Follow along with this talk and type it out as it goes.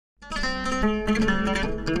The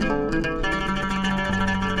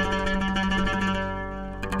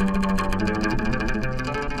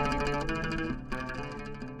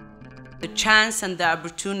chance and the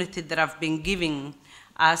opportunity that I've been given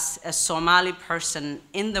as a Somali person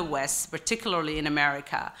in the West, particularly in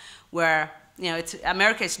America, where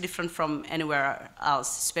America is different from anywhere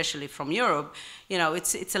else, especially from Europe.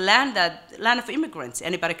 It's a land of immigrants.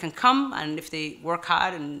 Anybody can come, and if they work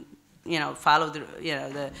hard and follow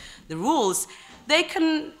the rules, they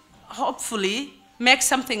can hopefully make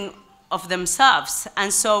something of themselves.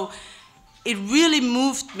 And so it really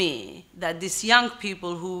moved me that these young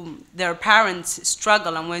people who their parents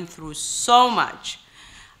struggled and went through so much,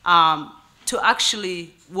 to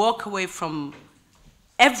actually walk away from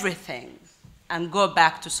everything and go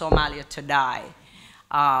back to Somalia to die.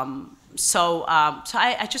 So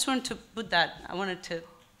I just wanted to put that, I wanted to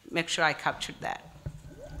make sure I captured that.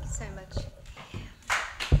 So much.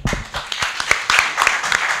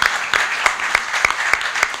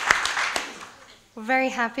 We're very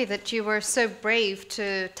happy that you were so brave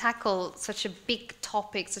to tackle such a big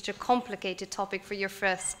topic, such a complicated topic for your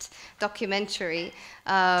first documentary.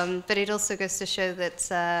 But it also goes to show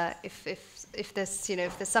that if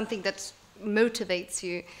there's something that motivates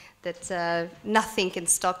you, that nothing can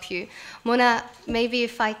stop you. Mona, maybe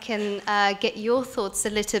if I can get your thoughts a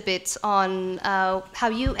little bit on how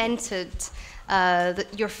you entered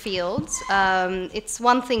your field. It's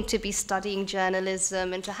one thing to be studying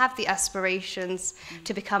journalism and to have the aspirations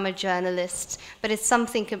to become a journalist, but it's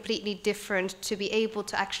something completely different to be able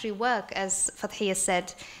to actually work, as Fathia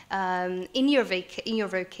said, in your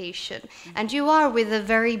vocation. And you are with a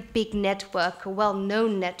very big network, a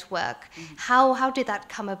well-known network. How did that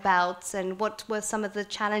come about, and what were some of the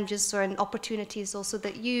challenges or opportunities also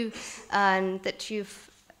that you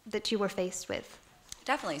were faced with?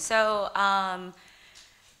 Definitely. So,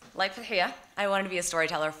 like Fathia, I wanted to be a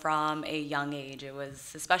storyteller from a young age. It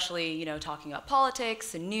was especially, talking about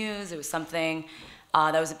politics and news. It was something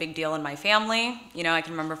that was a big deal in my family. I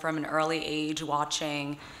can remember from an early age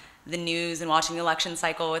watching the news and watching the election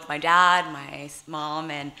cycle with my dad, my mom,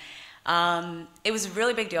 and it was a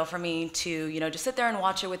really big deal for me to, just sit there and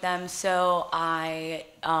watch it with them. So I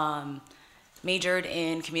majored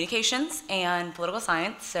in communications and political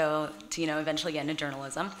science, so to eventually get into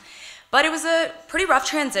journalism. But it was a pretty rough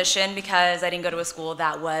transition because I didn't go to a school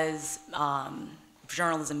that was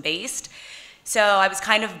journalism based. So I was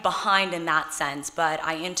kind of behind in that sense, but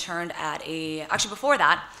I interned at actually before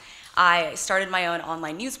that, I started my own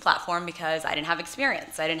online news platform because I didn't have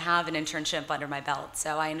experience. I didn't have an internship under my belt.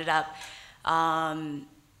 So I ended up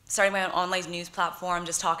starting my own online news platform,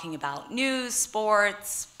 just talking about news,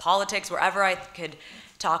 sports, politics, wherever I could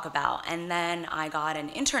talk about. And then I got an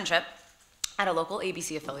internship at a local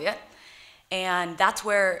ABC affiliate. And that's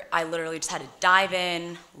where I literally just had to dive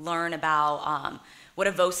in, learn about what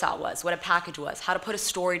a VOSAT was, what a package was, how to put a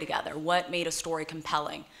story together, what made a story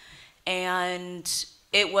compelling. And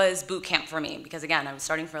it was boot camp for me because, again, I was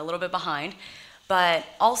starting for a little bit behind. But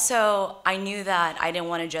also, I knew that I didn't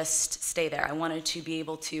want to just stay there. I wanted to be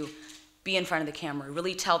able to be in front of the camera,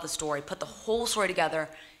 really tell the story, put the whole story together,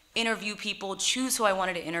 interview people, choose who I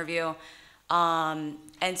wanted to interview. And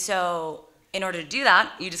so in order to do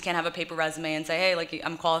that, you just can't have a paper resume and say, hey,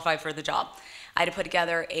 I'm qualified for the job. I had to put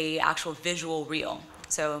together an actual visual reel,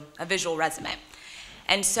 so a visual resume.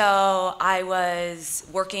 And so I was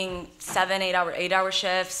working 7, 8-hour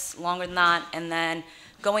shifts, longer than that, and then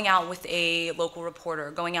going out with a local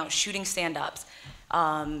reporter, going out shooting stand-ups,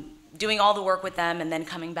 doing all the work with them, and then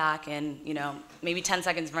coming back and, maybe 10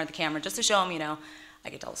 seconds in front of the camera just to show them, I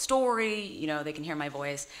could tell a story, they can hear my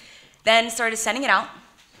voice. Then started sending it out,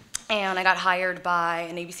 and I got hired by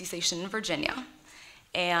an ABC station in Virginia.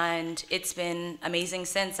 And it's been amazing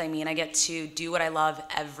since. I get to do what I love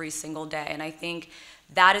every single day. And I think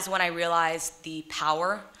that is when I realized the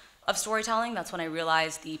power of storytelling. That's when I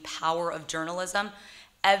realized the power of journalism.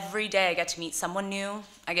 Every day I get to meet someone new,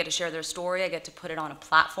 I get to share their story, I get to put it on a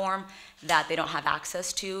platform that they don't have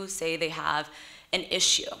access to, say they have an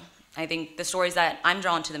issue. I think the stories that I'm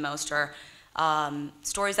drawn to the most are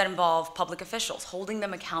stories that involve public officials, holding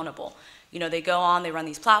them accountable. They go on, they run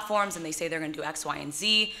these platforms, and they say they're gonna do X, Y, and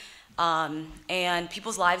Z, and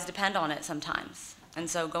people's lives depend on it sometimes. And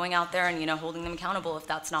so going out there and holding them accountable if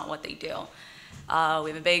that's not what they do.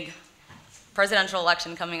 We have a big presidential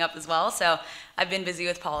election coming up as well, so I've been busy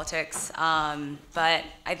with politics. But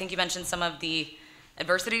I think you mentioned some of the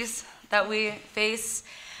adversities that we face.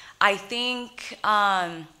 I think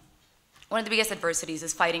one of the biggest adversities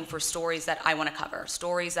is fighting for stories that I want to cover,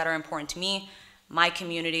 stories that are important to me, my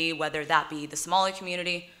community, whether that be the Somali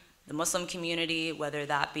community, the Muslim community, whether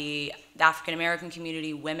that be the African American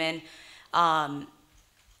community, women.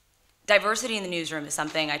 Diversity in the newsroom is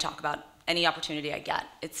something I talk about any opportunity I get.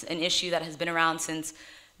 It's an issue that has been around since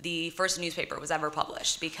the first newspaper was ever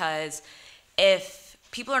published, because if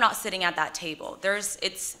people are not sitting at that table,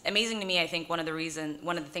 it's amazing to me. I think one of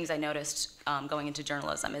the things I noticed going into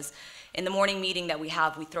journalism is in the morning meeting that we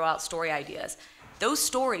have, we throw out story ideas. Those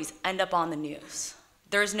stories end up on the news.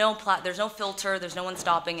 There's no filter, there's no one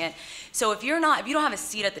stopping it. So if you don't have a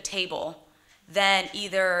seat at the table, then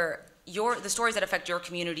either the stories that affect your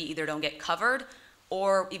community either don't get covered,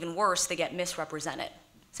 or even worse, they get misrepresented.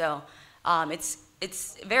 So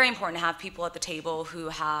it's very important to have people at the table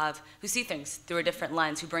who see things through a different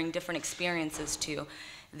lens, who bring different experiences to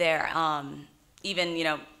their,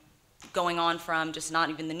 even, going on from just not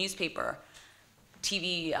even the newspaper.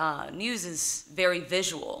 TV news is very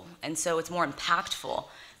visual, and so it's more impactful,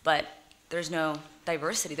 but there's no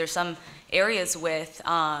diversity. There's some areas with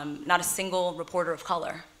not a single reporter of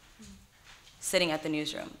color sitting at the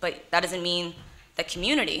newsroom, but that doesn't mean the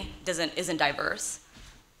community isn't diverse.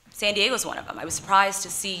 San Diego's one of them. I was surprised to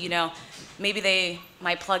see, maybe they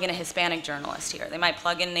might plug in a Hispanic journalist here. They might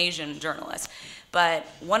plug in an Asian journalist. But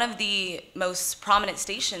one of the most prominent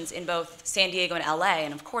stations in both San Diego and LA,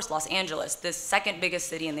 and of course Los Angeles, the second biggest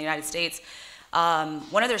city in the United States,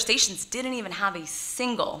 one of their stations didn't even have a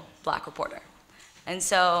single black reporter. And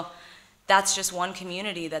so that's just one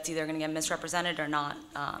community that's either going to get misrepresented or not,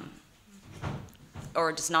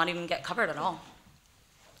 or just not even get covered at all.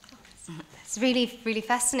 It's really, really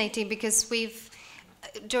fascinating, because we've,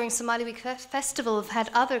 during Somali Week Festival, have had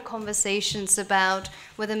other conversations about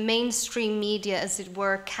whether mainstream media, as it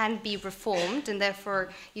were, can be reformed, and therefore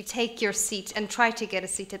you take your seat and try to get a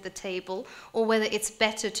seat at the table, or whether it's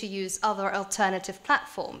better to use other alternative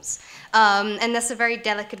platforms. And that's a very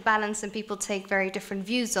delicate balance, and people take very different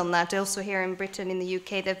views on that. Also here in Britain, in the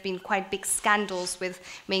UK, there have been quite big scandals with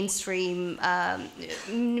mainstream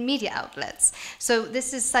media outlets. So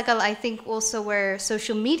this is, Sagal, I think also where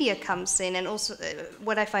social media comes in, and also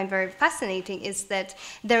what I find very fascinating is that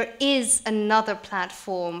there is another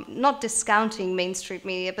platform, not discounting mainstream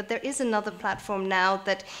media, but there is another platform now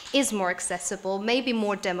that is more accessible, maybe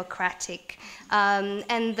more democratic,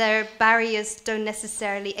 and their barriers don't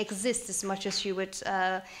necessarily exist as much as you would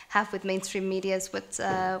have with mainstream media, as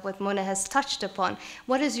what Mona has touched upon.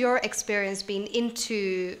 What has your experience been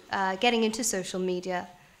into getting into social media?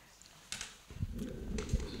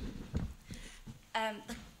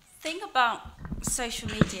 The thing about social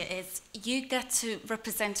media is you get to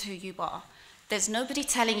represent who you are. There's nobody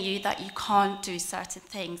telling you that you can't do certain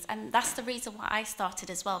things, and that's the reason why I started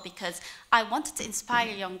as well, because I wanted to inspire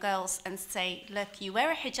young girls and say, look, you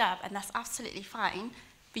wear a hijab and that's absolutely fine,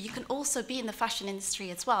 but you can also be in the fashion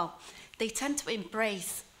industry as well. They tend to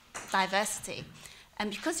embrace diversity,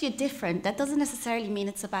 and because you're different, that doesn't necessarily mean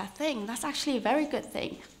it's a bad thing. That's actually a very good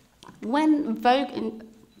thing. When Vogue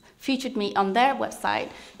featured me on their website,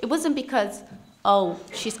 it wasn't because, oh,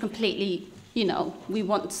 she's completely,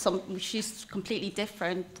 she's completely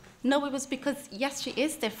different. No, it was because, yes, she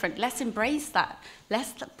is different. Let's embrace that.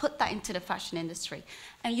 Let's put that into the fashion industry.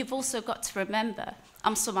 And you've also got to remember,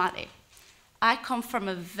 I'm Somali. I come from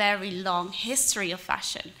a very long history of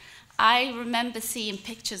fashion. I remember seeing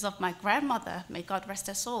pictures of my grandmother, may God rest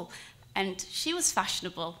her soul, and she was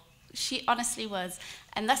fashionable. She honestly was.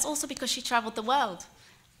 And that's also because she traveled the world.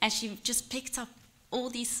 And she just picked up all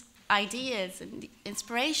these ideas and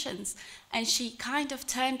inspirations, and she kind of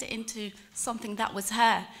turned it into something that was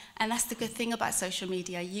her. And that's the good thing about social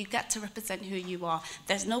media. You get to represent who you are.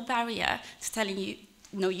 There's no barrier to telling you,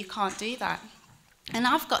 no, you can't do that. And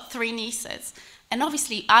I've got 3 nieces, and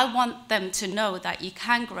obviously I want them to know that you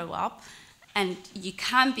can grow up and you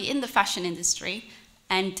can be in the fashion industry,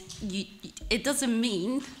 and it doesn't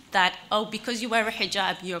mean that, oh, because you wear a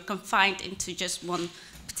hijab, you're confined into just one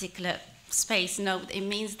particular space. No, it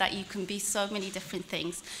means that you can be so many different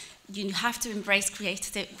things. You have to embrace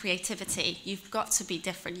creativity. You've got to be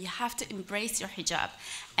different. You have to embrace your hijab,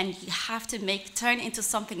 and you have to turn it into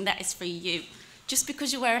something that is for you. Just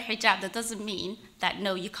because you wear a hijab, that doesn't mean that,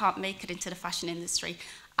 no, you can't make it into the fashion industry.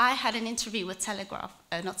 I had an interview with Telegraph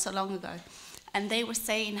not so long ago, and they were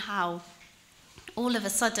saying how all of a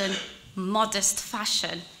sudden modest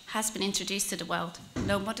fashion has been introduced to the world.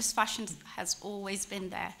 No, modest fashion has always been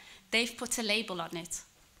there. They've put a label on it.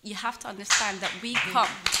 You have to understand that we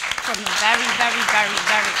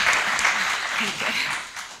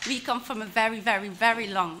come from a very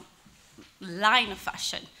long line of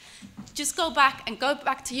fashion. Just go back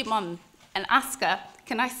to your mum and ask her,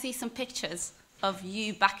 can I see some pictures of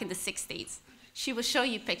you back in the 60s? She will show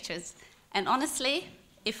you pictures. And honestly,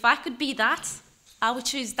 if I could be that, I would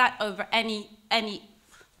choose that over any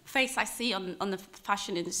face I see on the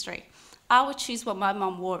fashion industry. I would choose what my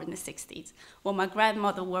mum wore in the 60s, what my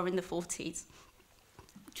grandmother wore in the 40s.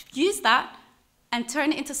 Use that and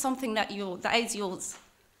turn it into something that is yours.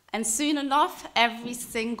 And soon enough, every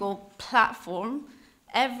single platform,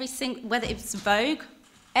 whether it's Vogue,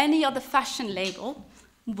 any other fashion label,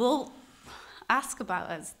 will ask about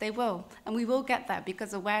us. They will. And we will get there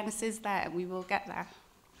because awareness is there and we will get there.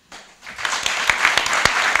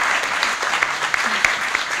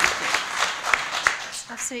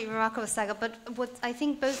 Absolutely remarkable, Saga. But what I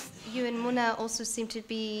think both you and Muna also seem to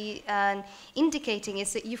be indicating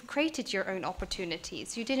is that you've created your own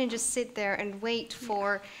opportunities. You didn't just sit there and wait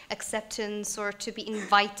for acceptance or to be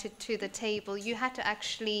invited to the table. You had to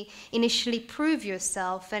actually initially prove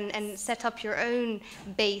yourself and set up your own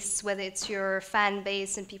base, whether it's your fan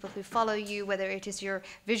base and people who follow you, whether it is your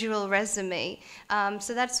visual resume.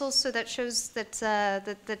 So that shows that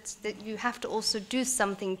that you have to also do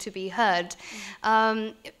something to be heard.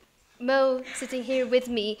 Mo, sitting here with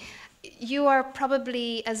me, you are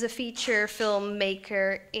probably, as a feature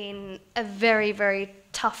filmmaker, in a very, very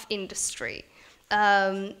tough industry.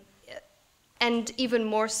 And even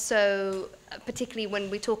more so, particularly when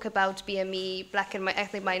we talk about BME, Black and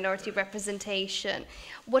ethnic minority representation.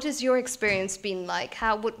 What has your experience been like?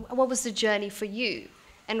 What was the journey for you?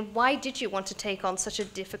 And why did you want to take on such a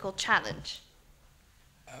difficult challenge?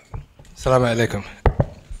 Assalamu alaikum.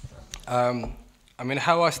 I mean,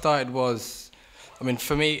 how I started was, I mean,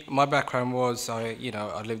 for me, my background was, I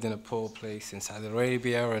lived in a poor place in Saudi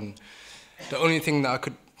Arabia, and the only thing that I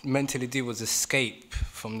could mentally do was escape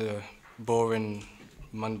from the boring,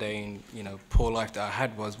 mundane, poor life that I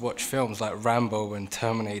had, was watch films like Rambo and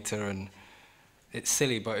Terminator, and it's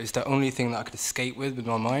silly, but it's the only thing that I could escape with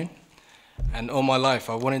my mind. And all my life,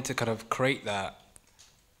 I wanted to kind of create that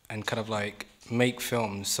and kind of like make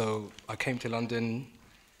films. So I came to London,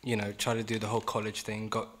 tried to do the whole college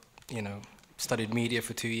thing, studied media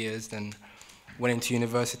for 2 years, then went into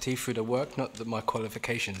university through the work, not that my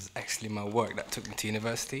qualifications, actually my work that took me to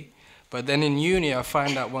university. But then in uni, I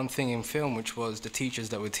found out one thing in film, which was the teachers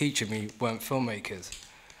that were teaching me weren't filmmakers.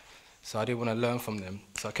 So I didn't want to learn from them.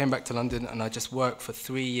 So I came back to London and I just worked for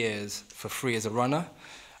 3 years for free as a runner.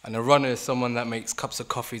 And a runner is someone that makes cups of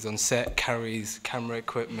coffees on set, carries camera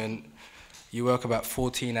equipment. You work about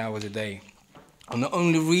 14 hours a day. And the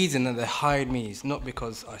only reason that they hired me is not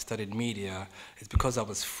because I studied media, it's because I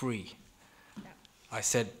was free. I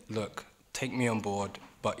said, look, take me on board,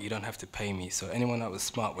 but you don't have to pay me. So anyone that was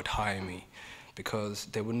smart would hire me, because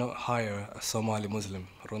they would not hire a Somali Muslim,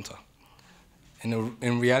 Runta.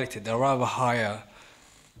 In reality, they'd rather hire,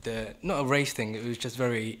 not a race thing, it was just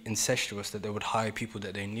very incestuous that they would hire people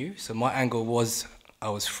that they knew. So my angle was, I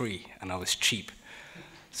was free and I was cheap.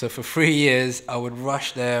 So for 3 years, I would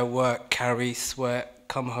rush there, work, carry, sweat,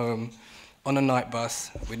 come home on a night bus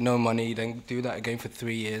with no money, then do that again for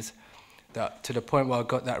 3 years. That to the point where I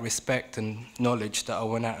got that respect and knowledge that I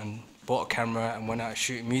went out and bought a camera and went out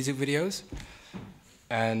shooting music videos.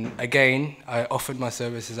 And again, I offered my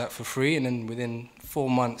services out for free, and then within 4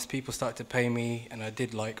 months, people started to pay me, and I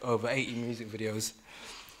did like over 80 music videos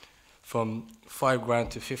from 5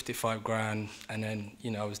 grand to 55 grand, and then,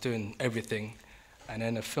 I was doing everything. And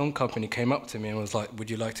then a film company came up to me and was like, would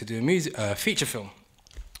you like to do a feature film?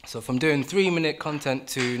 So from doing 3-minute content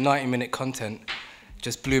to 90-minute content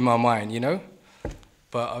just blew my mind,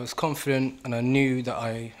 But I was confident and I knew that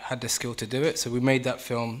I had the skill to do it. So we made that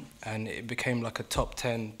film and it became like a top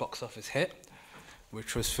 10 box office hit,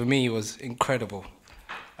 which was, for me, was incredible.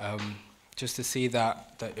 Just to see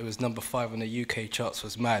that it was number 5 on the UK charts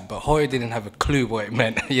was mad. But Hoya didn't have a clue what it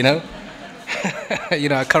meant,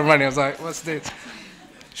 I come running, I was like, what's this?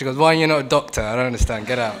 She goes, why are you not a doctor? I don't understand,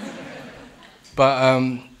 get out. But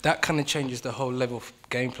that kind of changes the whole level of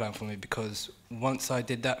game plan for me, because once I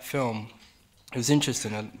did that film, it was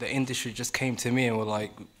interesting. The industry just came to me and were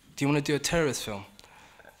like, do you want to do a terrorist film?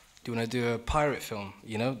 Do you want to do a pirate film?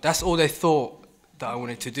 That's all they thought that I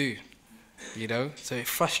wanted to do, So it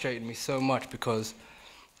frustrated me so much because,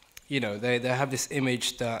 they have this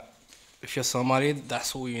image that if you're Somali,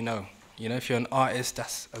 that's all you know. If you're an artist,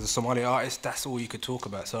 as a Somali artist, that's all you could talk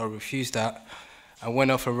about. So I refused that. I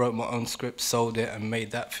went off and wrote my own script, sold it, and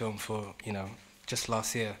made that film for, just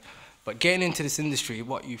last year. But getting into this industry,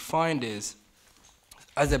 what you find is,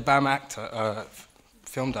 as a BAM actor,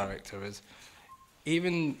 film director, is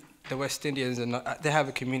even the West Indians, they have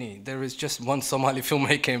a community. There is just one Somali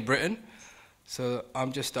filmmaker in Britain. So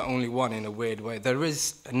I'm just the only one in a weird way. There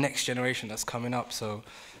is a next generation that's coming up, so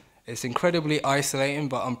it's incredibly isolating,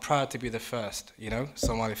 but I'm proud to be the first, you know,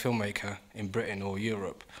 Somali filmmaker in Britain or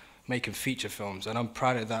Europe making feature films, and I'm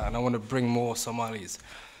proud of that, and I want to bring more Somalis.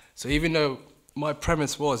 So even though my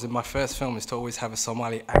premise was in my first film is to always have a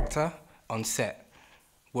Somali actor on set,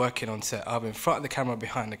 working on set, either in front of the camera or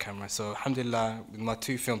behind the camera. So alhamdulillah, with my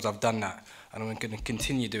 2 films I've done that, and I'm going to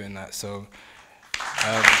continue doing that. So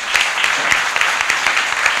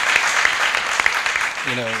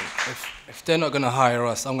you know, if they're not going to hire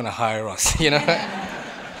us, I'm going to hire us, you know?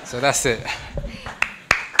 So that's it.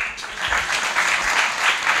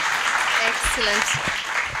 Excellent.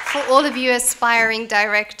 For all of you aspiring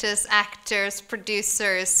directors, actors,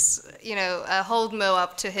 producers, you know, hold Mo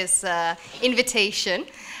up to his invitation.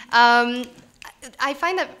 I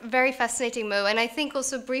find that very fascinating, Mo, and I think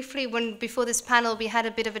also briefly before this panel we had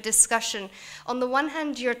a bit of a discussion. On the one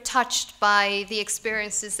hand, you're touched by the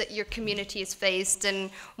experiences that your community has faced, and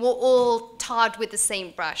we're all tarred with the same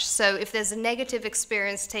brush. So if there's a negative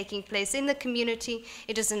experience taking place in the community,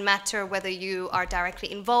 it doesn't matter whether you are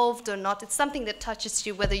directly involved or not. It's something that touches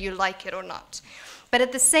you whether you like it or not. But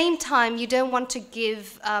at the same time, you don't want to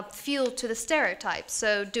give fuel to the stereotypes.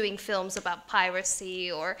 So doing films about piracy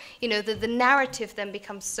or, you know, the narrative then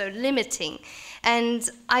becomes so limiting. And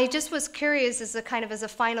I just was curious as a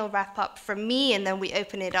final wrap up from me, and then we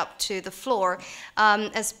open it up to the floor.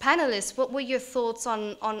 As panelists, what were your thoughts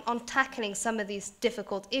on tackling some of these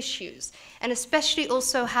difficult issues? And especially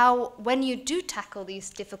also how, when you do tackle these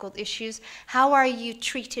difficult issues, how are you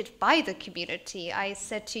treated by the community? I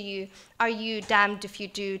said to you, are you damned if you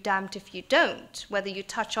do, damned if you don't? Whether you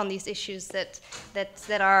touch on these issues that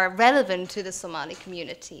are relevant to the Somali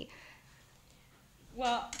community.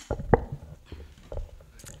 Well,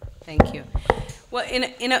 thank you. Well,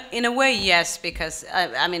 in a way, yes, because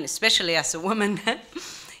I mean, especially as a woman,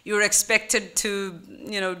 you're expected to,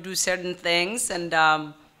 you know, do certain things, and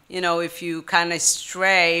you know, if you kind of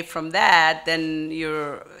stray from that, then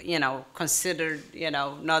you're, you know, considered, you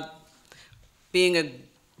know, not being a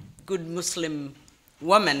good Muslim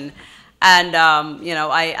woman. And you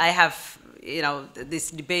know, I have, you know,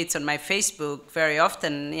 these debates on my Facebook very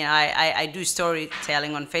often. You know, I do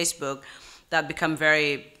storytelling on Facebook that become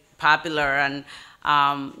very popular, and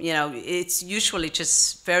you know, it's usually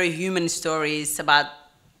just very human stories about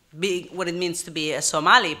what it means to be a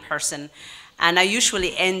Somali person. And I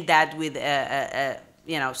usually end that with a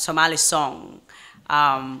you know, Somali song,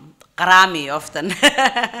 Qarami often.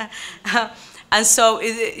 And so,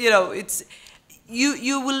 you know, it's,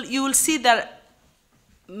 you will see that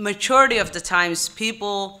majority of the times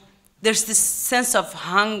people, there's this sense of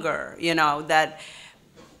hunger, you know, that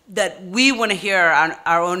we want to hear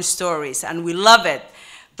our own stories, and we love it.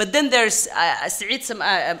 But then there's,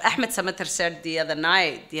 Ahmed Samater said the other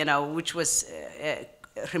night, you know, which was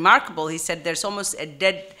remarkable. He said there's almost a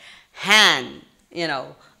dead hand, you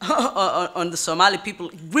know, on the Somali people,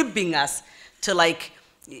 gripping us to, like,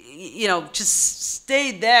 you know, just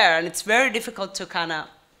stay there, and it's very difficult to kind of,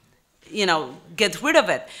 you know, get rid of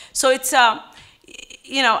it. So it's,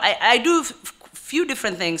 you know, I do few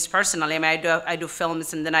different things personally. I mean, I do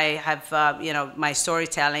films, and then I have, you know, my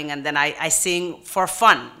storytelling, and then I sing for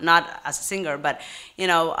fun, not as a singer, but, you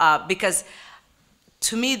know, because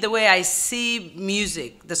to me, the way I see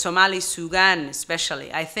music, the Somali Sugan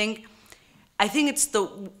especially, I think it's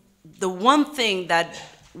the one thing that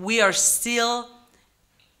we are still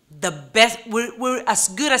the best. We're as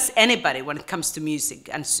good as anybody when it comes to music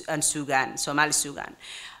and Sugan, Somali Sugan.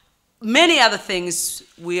 Many other things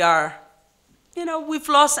we are, you know, we've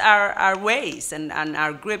lost our ways and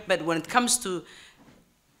our grip, but when it comes to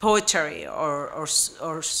poetry or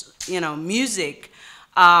you know, music,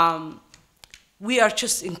 we are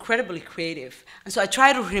just incredibly creative. And so I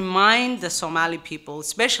try to remind the Somali people,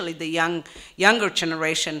 especially the younger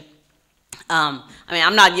generation. I mean,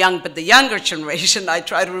 I'm not young, but the younger generation, I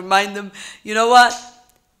try to remind them, you know what?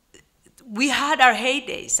 We had our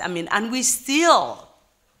heydays, I mean, and we still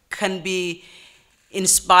can be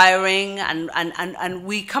inspiring, and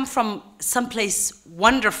we come from someplace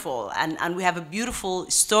wonderful, and we have a beautiful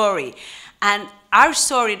story. And our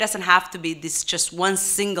story doesn't have to be this just one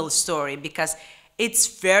single story, because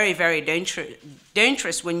it's very, very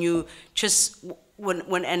dangerous when you just,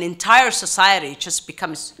 when an entire society just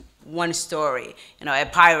becomes one story, you know, a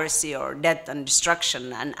piracy or death and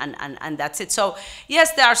destruction, and that's it. So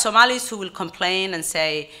yes, there are Somalis who will complain and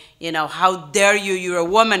say, you know, how dare you, you're a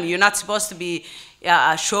woman, you're not supposed to be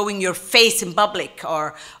showing your face in public,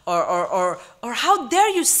 or how dare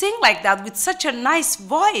you sing like that with such a nice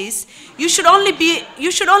voice? You should only read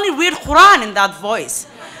Quran in that voice,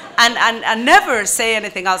 and never say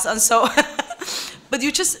anything else. And so, but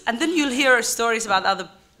you just, and then you'll hear stories about other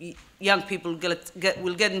young people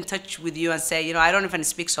will get in touch with you and say, you know, I don't even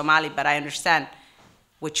speak Somali, but I understand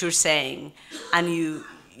what you're saying, and you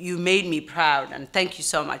made me proud, and thank you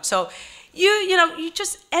so much. So you know, you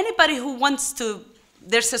just, anybody who wants to,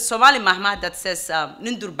 there's a Somali mahmah that says,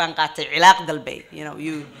 "Nindur banqate ilaq dalbay." You know,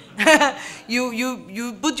 you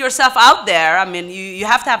put yourself out there. I mean, you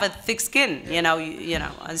have to have a thick skin. You know,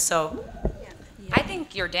 and so. I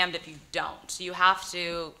think you're damned if you don't. You have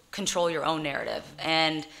to control your own narrative,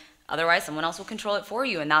 and otherwise someone else will control it for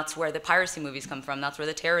you, and that's where the piracy movies come from. That's where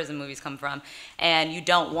the terrorism movies come from. And you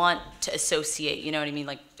don't want to associate. You know what I mean?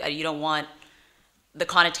 Like, you don't want the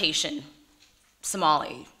connotation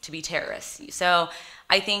Somali to be terrorists. So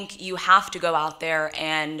I think you have to go out there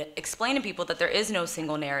and explain to people that there is no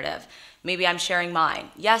single narrative. Maybe I'm sharing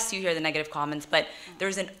mine. Yes, you hear the negative comments, but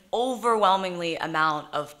there's an overwhelmingly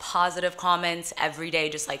amount of positive comments every day,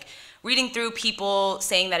 just like reading through people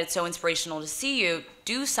saying that it's so inspirational to see you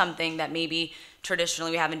do something that maybe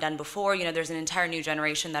traditionally we haven't done before. You know, there's an entire new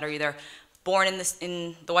generation that are either born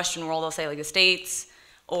in the Western world, I'll say like the States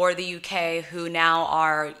or the UK, who now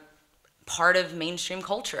are part of mainstream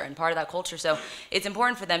culture and part of that culture. So it's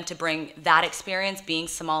important for them to bring that experience, being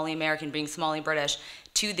Somali American, being Somali British,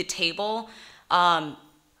 to the table.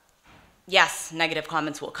 Yes, negative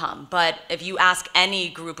comments will come, but if you ask any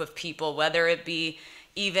group of people, whether it be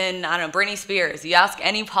even, I don't know, Britney Spears, you ask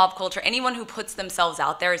any pop culture, anyone who puts themselves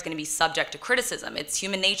out there is going to be subject to criticism. It's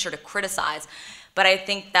human nature to criticize. But I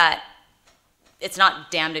think that it's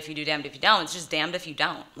not damned if you do, damned if you don't. It's just damned if you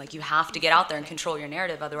don't. Like, you have to get out there and control your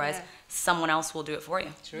narrative. Otherwise, someone else will do it for you.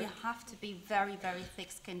 You have to be very, very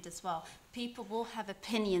thick-skinned as well. People will have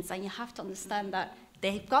opinions, and you have to understand that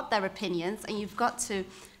they've got their opinions, and you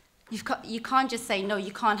can't just say, no,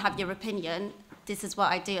 you can't have your opinion. This is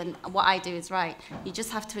what I do, and what I do is right. You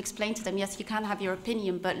just have to explain to them, yes, you can have your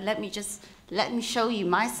opinion, but let me show you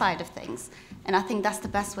my side of things. And I think that's the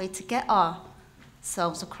best way to get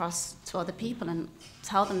ourselves across to other people and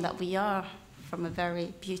tell them that we are from a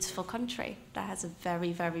very beautiful country that has a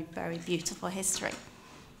very, very, very beautiful history.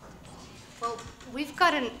 Well, we've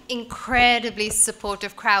got an incredibly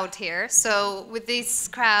supportive crowd here. So with this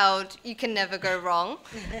crowd, you can never go wrong.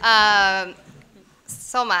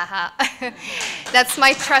 Somaha. That's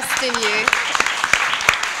my trust in you.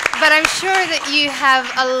 But I'm sure that you have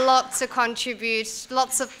a lot to contribute,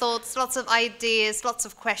 lots of thoughts, lots of ideas, lots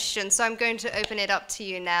of questions. So I'm going to open it up to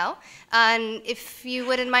you now. And if you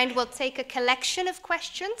wouldn't mind, we'll take a collection of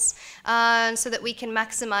questions so that we can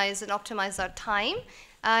maximize and optimize our time.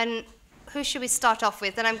 And who should we start off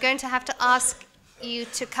with? And I'm going to have to ask you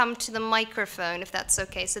to come to the microphone, if that's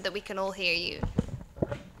okay, so that we can all hear you.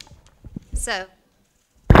 So,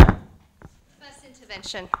 first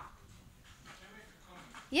intervention.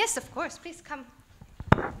 Yes, of course. Please come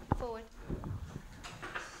forward.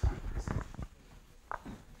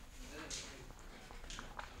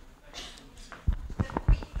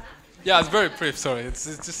 Yeah, it's very brief, sorry. It's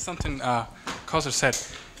just something Kausar said.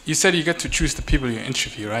 You said you get to choose the people you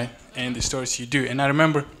interview, right? And the stories you do. And I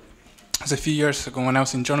remember it was a few years ago when I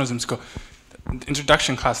was in journalism school, the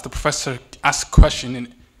introduction class, the professor asked a question,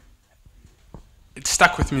 and it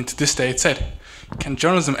stuck with me to this day. It said, can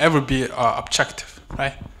journalism ever be objective,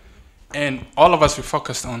 right? And all of us, we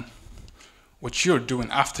focused on what you're doing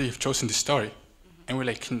after you've chosen the story. And we're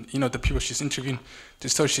like, you know, the people she's interviewing, the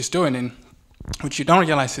story she's doing. And what you don't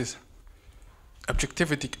realize is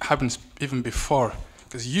objectivity happens even before,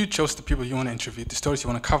 because you chose the people you want to interview, the stories you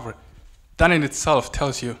want to cover. That in itself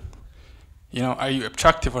tells you, you know, are you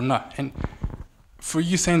objective or not? And for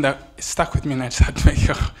you saying that, it stuck with me, and I just had to make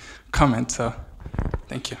a comment, so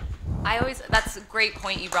thank you. That's a great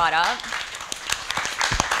point you brought up.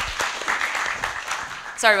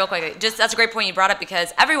 Sorry, real quick. That's a great point you brought up,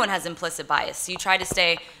 because everyone has implicit bias. So you try to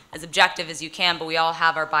stay as objective as you can, but we all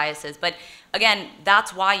have our biases. But again,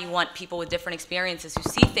 that's why you want people with different experiences who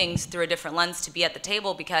see things through a different lens to be at the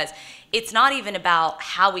table, because it's not even about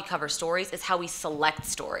how we cover stories, it's how we select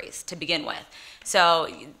stories to begin with. So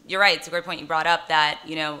you're right, it's a great point you brought up that,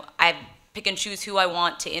 you know, I pick and choose who I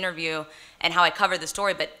want to interview and how I cover the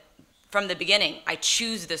story, but from the beginning, I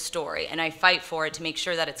choose the story and I fight for it to make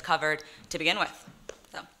sure that it's covered to begin with.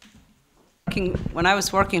 When I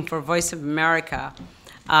was working for Voice of America,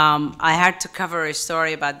 I had to cover a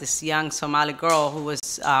story about this young Somali girl who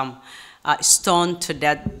was stoned to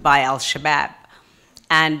death by Al-Shabaab.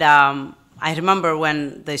 And I remember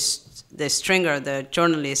when the stringer, the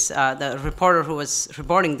journalist, the reporter who was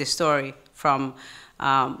reporting the story from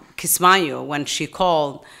Kismayo, when she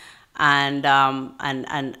called and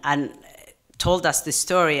told us the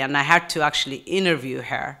story, and I had to actually interview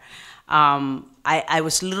her. I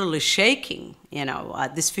was literally shaking. You know,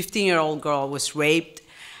 this 15-year-old girl was raped,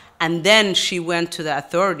 and then she went to the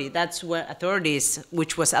authority. That's what authorities,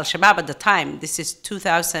 which was Al-Shabaab at the time. This is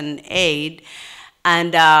 2008,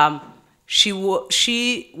 and she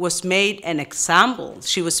was made an example.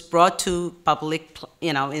 She was brought to public,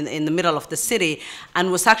 you know, in the middle of the city,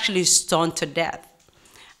 and was actually stoned to death.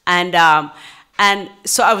 And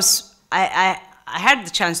so I had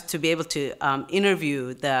the chance to be able to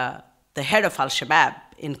interview the head of Al-Shabaab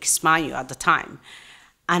in Kismayo at the time.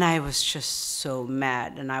 And I was just so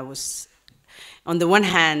mad. And I was, on the one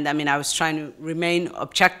hand, I mean, I was trying to remain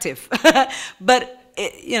objective. But,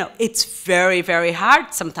 you know, it's very, very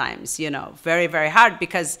hard sometimes, you know, very, very hard.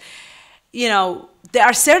 Because, you know, there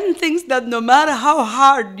are certain things that no matter how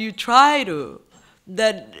hard you try to,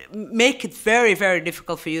 that make it very, very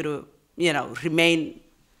difficult for you to, you know, remain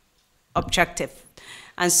objective.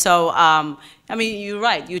 And so, I mean, you're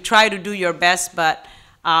right. You try to do your best, but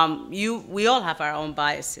we all have our own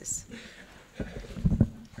biases.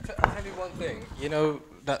 I'll tell you one thing. You know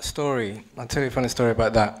that story? I'll tell you a funny story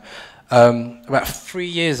about that. About 3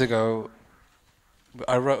 years ago,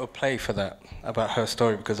 I wrote a play for that, about her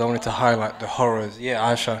story, because I wanted to highlight the horrors. Yeah,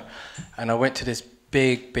 Aisha. And I went to this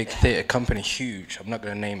big theatre company, huge. I'm not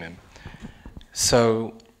going to name him.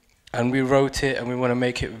 So, and we wrote it, and we want to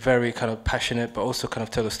make it very kind of passionate, but also kind of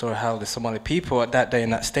tell the story how the Somali people at that day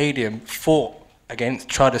in that stadium fought against,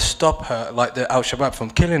 tried to stop her, like the Al-Shabaab, from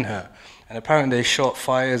killing her. And apparently they shot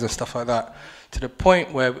fires and stuff like that, to the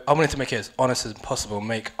point where I wanted to make it as honest as possible,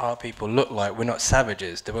 make our people look like we're not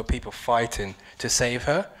savages. There were people fighting to save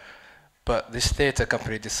her, but this theatre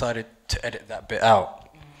company decided to edit that bit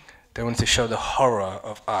out. They wanted to show the horror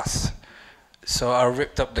of us. So I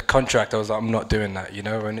ripped up the contract. I was like, I'm not doing that, you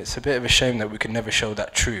know? And it's a bit of a shame that we can never show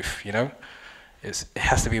that truth, you know? It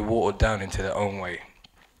has to be watered down into their own way.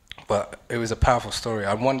 But it was a powerful story.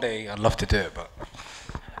 And one day I'd love to do it, but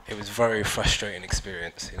it was a very frustrating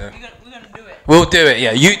experience, you know? We're gonna do it. We'll do it,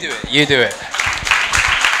 yeah. You do it, you do it.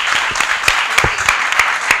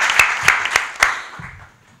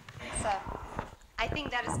 So, I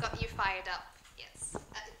think that has got you fired up. Yes.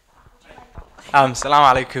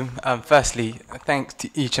 Assalamu alaikum. Firstly, thanks to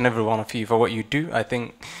each and every one of you for what you do. I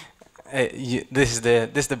think this is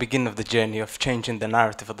the beginning of the journey of changing the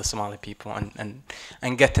narrative of the Somali people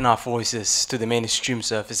and getting our voices to the mainstream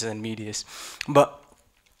surfaces and medias. But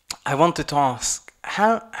I wanted to ask,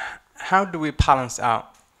 how do we balance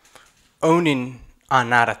out owning our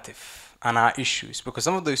narrative and our issues? Because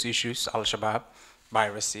some of those issues, Al-Shabaab,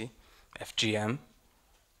 piracy, FGM,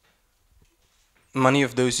 many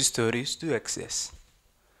of those stories do exist.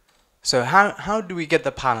 So how do we get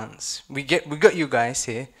the balance? We got you guys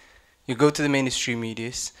here. You go to the mainstream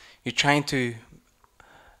medias. You're trying to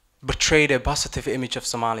portray the positive image of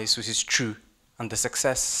Somalis, which is true, and the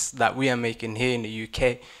success that we are making here in the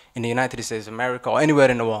UK, in the United States of America, or anywhere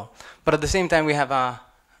in the world. But at the same time, we have our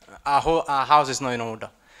house is not in order.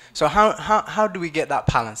 So how do we get that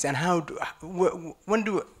balance? And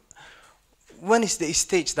when is the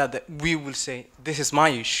stage that we will say, this is my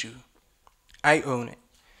issue, I own it,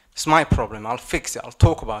 it's my problem, I'll fix it, I'll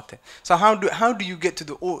talk about it. So how do you get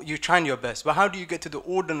to you're trying your best, but how do you get to the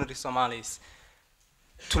ordinary Somalis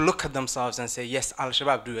to look at themselves and say, yes,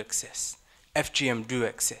 Al-Shabaab do exist, FGM do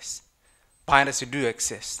exist, piracy do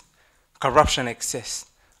exist, corruption exists,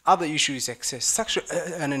 other issues exist,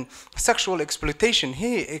 sexual exploitation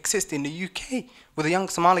here exists in the UK with a young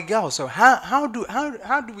Somali girl. So how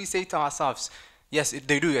do we say to ourselves, yes,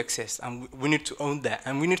 they do exist, and we need to own that,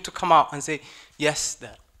 and we need to come out and say, yes,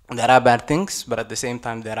 there are bad things, but at the same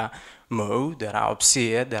time there are Mo, there are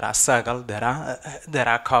Obsia, there are Sagal, there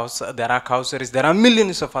are Kausaris, there are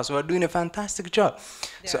millions of us who are doing a fantastic job.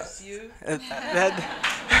 There's you.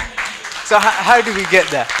 So how do we get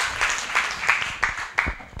there?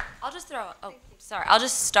 I'll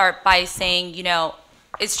just start by saying, you know,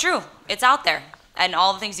 it's true, it's out there. And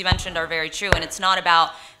all the things you mentioned are very true. And it's not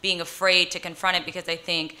about being afraid to confront it, because I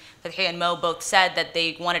think Fathia and Mo both said that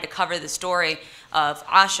they wanted to cover the story of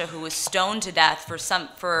Asha, who was stoned to death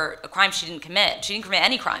for a crime she didn't commit. She didn't commit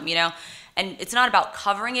any crime, you know? And it's not about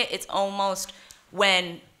covering it. It's almost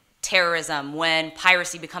when terrorism, when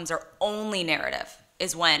piracy becomes our only narrative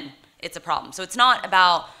is when it's a problem. So it's not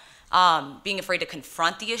about being afraid to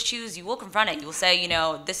confront the issues. You will confront it. You will say, you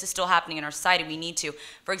know, this is still happening in our society. We need to.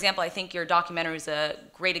 For example, I think your documentary is a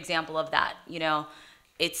great example of that. You know,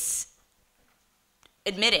 it's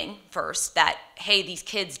admitting first that, hey, these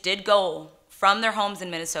kids did go from their homes in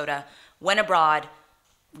Minnesota, went abroad.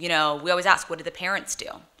 You know, we always ask, what did the parents do?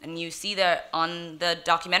 And you see that on the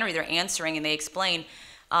documentary, they're answering and they explain,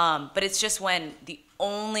 But it's just when the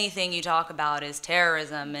only thing you talk about is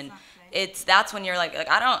terrorism, and that's when you're like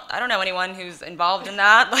I don't know anyone who's involved in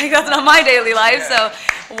that. Like, that's not my daily life. So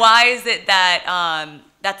why is it that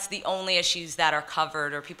that's the only issues that are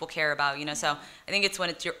covered or people care about? You know, so I think it's when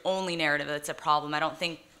it's your only narrative that's a problem. I don't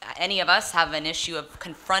think any of us have an issue of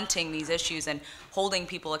confronting these issues and holding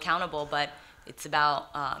people accountable, but it's about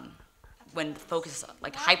when focus,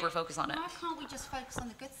 like hyper focus on it. Why can't we just focus on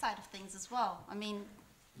the good side of things as well? I mean,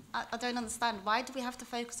 I don't understand. Why do we have to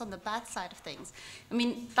focus on the bad side of things? I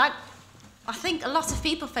mean, I think a lot of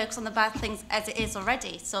people focus on the bad things as it is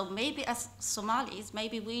already. So maybe as Somalis,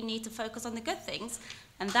 maybe we need to focus on the good things,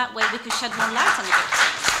 and that way we can shed more light on the good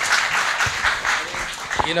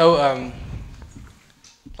things. You know,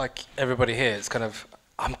 like everybody here, it's kind of,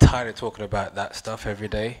 I'm tired of talking about that stuff every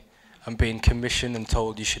day. I'm being commissioned and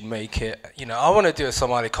told you should make it. You know, I want to do a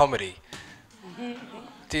Somali comedy.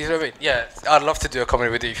 Do you know what I mean? Yeah, I'd love to do a comedy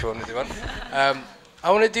with you if you want to do one. I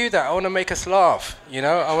want to do that. I want to make us laugh, you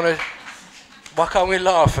know? Why can't we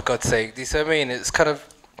laugh, for God's sake? Do you see what I mean? It's kind of,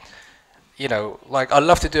 you know, like, I'd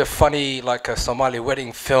love to do a funny, like a Somali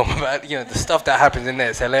wedding film about, you know, the stuff that happens in there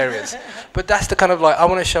is hilarious. But that's the kind of, like, I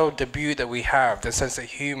want to show the beauty that we have, the sense of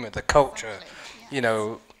humor, the culture, you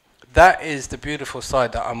know. That is the beautiful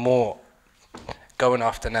side that I'm more going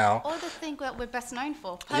after now. Or the thing that we're best known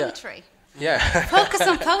for, poetry. Yeah. Focus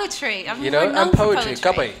on poetry. I mean, you know, we're known and poetry. for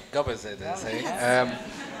Gabby they say.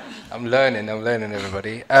 I'm learning,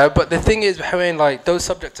 everybody. But the thing is, I mean, like, those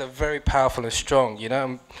subjects are very powerful and strong, you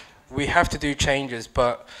know. We have to do changes,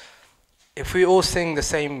 but if we all sing the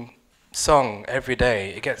same song every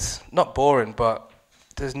day, it gets not boring, but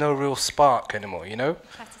there's no real spark anymore, you know.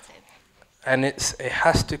 And it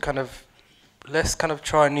has to kind of, let's kind of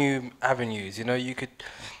try new avenues, you know. You could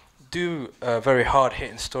do a very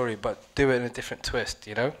hard-hitting story, but do it in a different twist,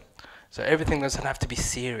 you know. So everything doesn't have to be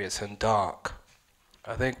serious and dark.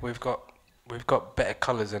 I think we've got better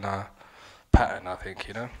colours in our pattern, I think,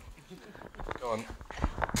 you know. Go on.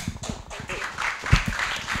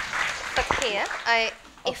 Fakir,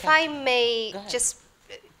 if I may just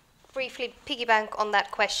briefly piggyback on that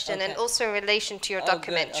question, and also in relation to your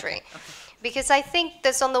documentary. Okay. Because I think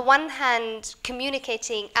there's, on the one hand,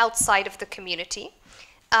 communicating outside of the community,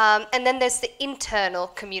 and then there's the internal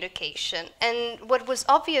communication. And what was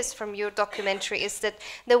obvious from your documentary is that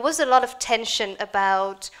there was a lot of tension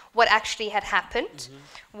about what actually had happened,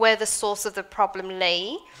 where the source of the problem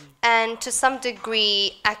lay, and to some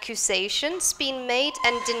degree accusations being made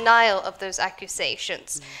and denial of those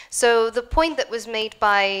accusations. So the point that was made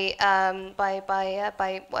by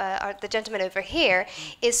the gentleman over here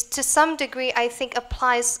is, to some degree, I think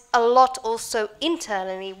applies a lot also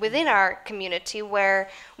internally within our community, where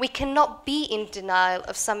we cannot be in denial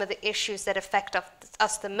of some of the issues that affect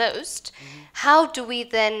us the most. How do we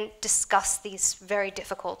then discuss these very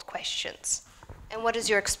difficult questions? And what has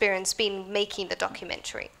your experience been making the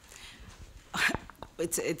documentary?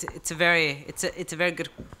 It's a very good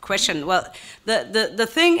question. Well, the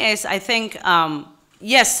thing is, I think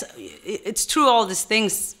yes, it's true, all these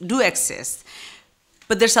things do exist,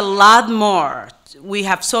 but there's a lot more. We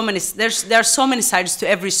have so many. There are so many sides to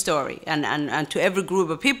every story and to every group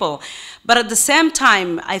of people. But at the same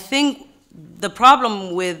time, I think the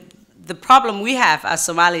problem we have as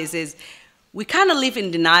Somalis is we kind of live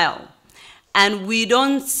in denial. And we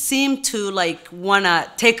don't seem to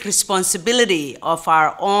wanna take responsibility of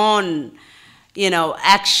our own,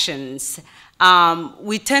 actions.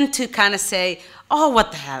 We tend to kind of say, "Oh,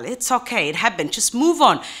 what the hell? It's okay. It happened. Just move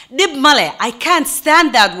on." Dib male. I can't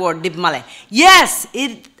stand that word, dib male. Yes,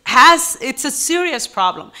 it's a serious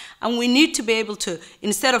problem, and we need to be able to,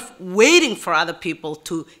 instead of waiting for other people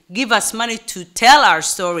to give us money to tell our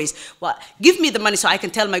stories. Well, give me the money so I can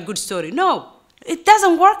tell my good story. No. It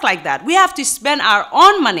doesn't work like that. We have to spend our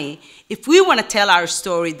own money if we want to tell our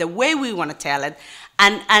story the way we want to tell it,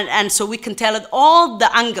 and so we can tell it all the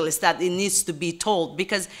angles that it needs to be told.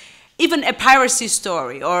 Because even a piracy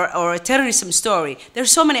story or a terrorism story,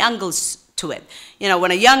 there's so many angles to it. When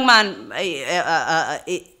a young man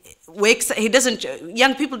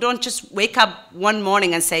young people don't just wake up one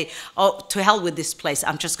morning and say, "Oh, to hell with this place,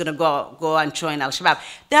 I'm just going to go and join Al-Shabaab."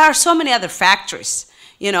 There are so many other factors.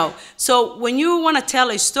 So when you want to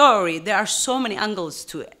tell a story, there are so many angles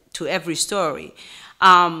to every story,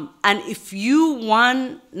 and if you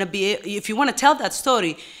want to tell that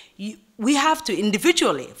story, we have to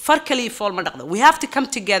individually, we have to come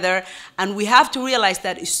together, and we have to realize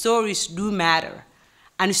that stories do matter,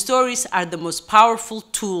 and stories are the most powerful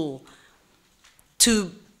tool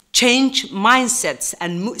to change mindsets,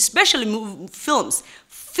 and especially films.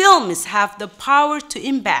 Films have the power to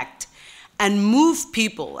impact. and move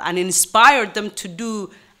people and inspire them to do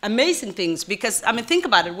amazing things. Because, I mean, think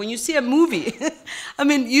about it. When you see a movie, I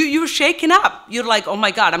mean, you're shaken up. You're like, oh my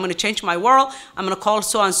God, I'm going to change my world. I'm going to call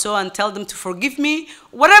so-and-so and tell them to forgive me.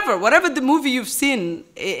 Whatever the movie you've seen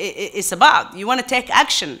is about. You want to take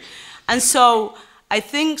action. And so I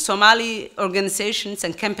think Somali organizations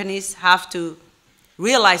and companies have to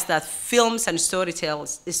realize that films and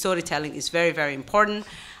storytelling is very, very important,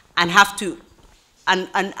 and have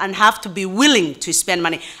to be willing to spend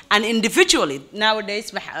money. And individually,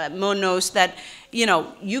 nowadays, Mo knows that, you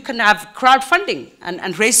know, you can have crowdfunding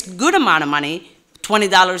and raise good amount of money, $20,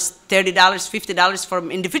 $30, $50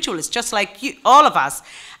 from individuals, just like you, all of us,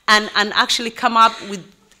 and actually come up with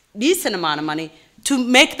decent amount of money to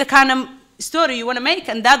make the kind of story you want to make.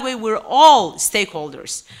 And that way we're all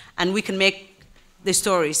stakeholders, and we can make the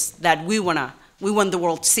stories that we want the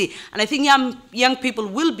world to see. And I think young people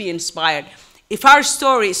will be inspired if our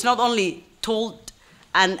story is not only told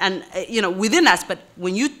and you know, within us, but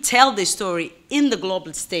when you tell the story in the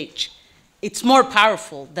global stage, it's more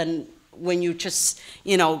powerful than when you're just,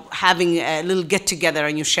 you know, having a little get together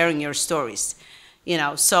and you're sharing your stories, you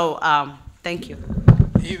know. So thank you.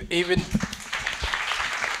 Even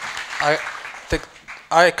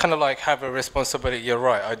I kind of like have a responsibility. You're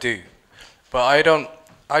right, I do, but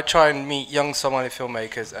I try and meet young Somali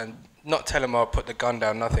filmmakers and not tell them I'll put the gun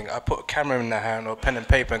down, nothing. I put a camera in their hand or a pen and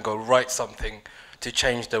paper and go write something to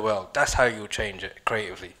change the world. That's how you'll change it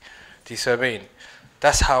creatively. Do you see what I mean?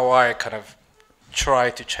 That's how I kind of try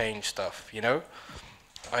to change stuff, you know?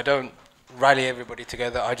 I don't rally everybody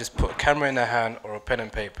together. I just put a camera in their hand or a pen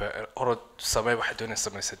and paper, or somewhere doing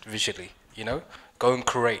something visually, you know? Go and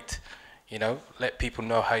create, you know? Let people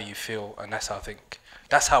know how you feel, and that's how I think.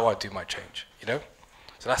 That's how I do my change, you know?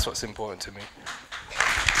 So that's what's important to me.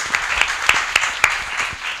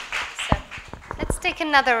 Let's take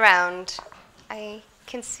another round. I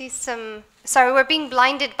can see some... Sorry, we're being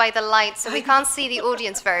blinded by the light, so we can't see the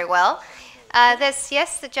audience very well. There's,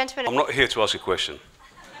 yes, the gentleman... I'm not here to ask a question.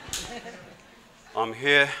 I'm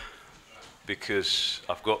here because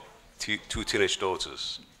I've got two teenage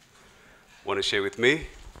daughters. Want to share with me?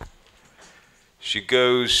 She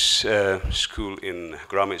goes school in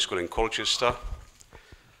grammar school in Colchester.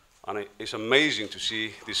 And it's amazing to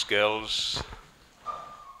see these girls.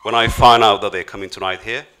 When I find out that they're coming tonight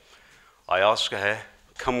here, I ask her,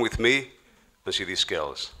 come with me and see these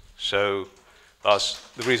girls. So that's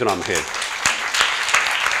the reason I'm here.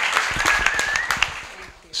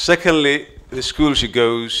 Secondly, the school she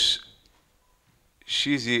goes,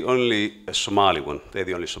 she's the only Somali one. They're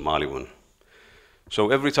the only Somali one. So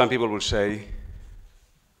every time people will say,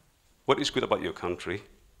 what is good about your country?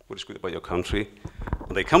 What is good about your country?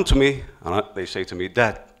 And they come to me and they say to me,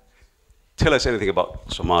 Dad, tell us anything about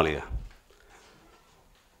Somalia.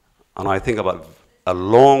 And I think about a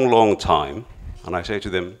long, long time, and I say to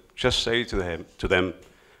them, just say to them,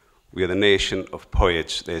 we are the nation of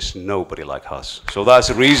poets. There's nobody like us. So that's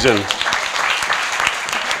the reason.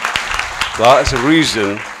 That's the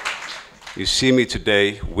reason you see me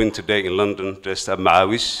today, today in London, dressed as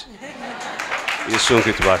Maawis.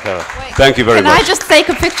 Thank you very much. Can I just take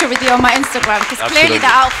a picture with you on my Instagram? Because clearly the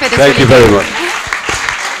outfit is Thank you very much.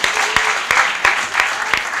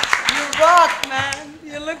 You rock, man.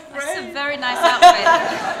 You look great. It's a very nice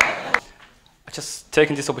outfit. Just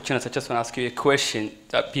taking this opportunity, I just want to ask you a question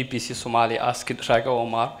that BBC Somali asked Raga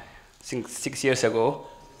Omar, I think 6 years ago.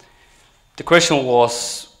 The question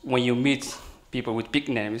was, when you meet people with big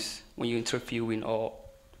names, when you're interviewing or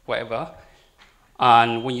whatever,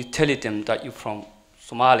 and when you tell them that you're from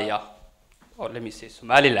Somalia, or let me say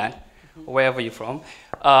Somaliland, or wherever you're from,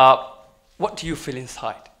 what do you feel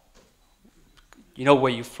inside? You know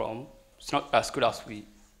where you're from. It's not as good as we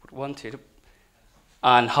would want it.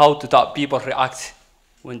 And how do that people react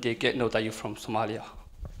when they get know that you're from Somalia?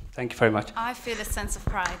 Thank you very much. I feel a sense of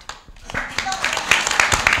pride.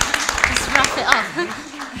 Just wrap it up.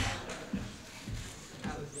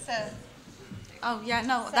 Oh yeah,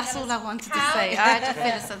 no, that's all I wanted to say. I just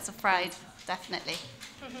feel a sense of pride, definitely.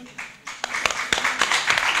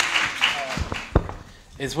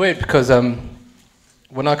 It's weird because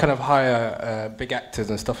when I kind of hire big actors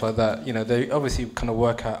and stuff like that, you know, they obviously kind of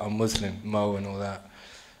work out I'm Muslim, Mo and all that.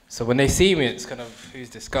 So when they see me, it's kind of, who's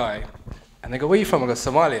this guy? And they go, where are you from? I go,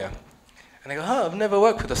 Somalia. And they go, oh, I've never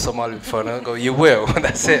worked with a Somali before. And I go, you will,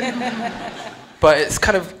 that's it. But it's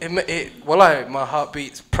kind of, my heart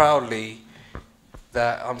beats proudly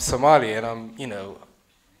that I'm Somali and I'm, you know,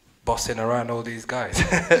 bossing around all these guys.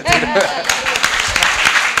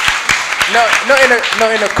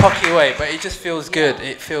 Not in a cocky way, but it just feels good.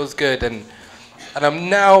 It feels good, and I'm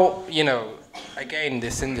now, you know, again,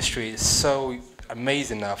 this industry is so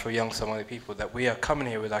amazing now for young Somali people that we are coming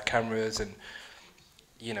here with our cameras and,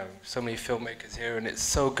 you know, so many filmmakers here, and it's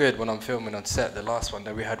so good when I'm filming on set. The last one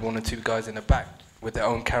that we had 1 or 2 guys in the back with their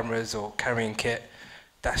own cameras or carrying kit.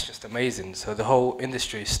 That's just amazing. So the whole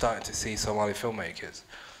industry is starting to see Somali filmmakers.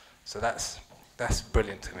 So that's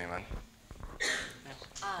brilliant to me, man.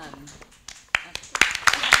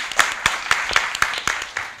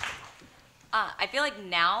 I feel like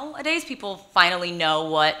nowadays people finally know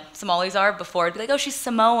what Somalis are. Before it'd be like, oh, she's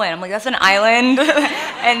Samoan. I'm like, that's an island.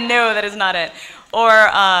 And no, that is not it. Or,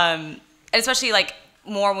 and especially like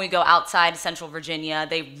more when we go outside Central Virginia,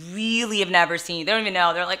 they really have never seen, they don't even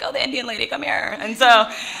know. They're like, oh, the Indian lady, come here. And so,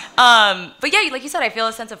 but yeah, like you said, I feel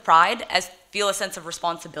a sense of pride, feel a sense of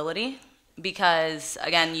responsibility, because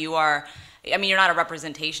again, you are, I mean, you're not a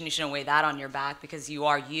representation. You shouldn't weigh that on your back because you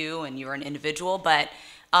are you and you're an individual. But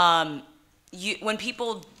when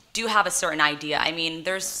people do have a certain idea, I mean,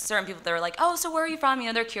 there's certain people that are like, oh, so where are you from? You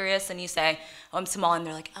know, they're curious, and you say, oh, I'm Somali, and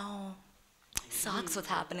they're like, oh, it sucks what's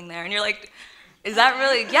happening there. And you're like, is that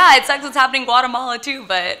really? Yeah, it sucks what's happening in Guatemala too,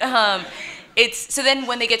 but it's, so then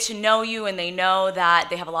when they get to know you and they know that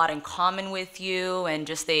they have a lot in common with you and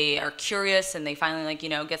just they are curious and they finally, like, you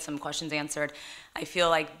know, get some questions answered, I feel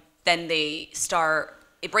like then they start,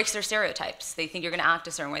 it breaks their stereotypes. They think you're gonna act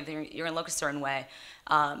a certain way, you're gonna look a certain way.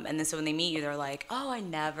 And then so when they meet you, they're like, oh, I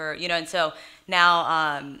never, you know, and so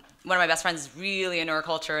now one of my best friends is really into our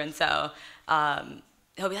culture, and so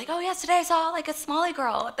he'll be like, oh yes, today I saw like a Somali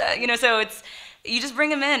girl at the, you know, so it's, you just bring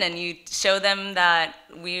them in and you show them that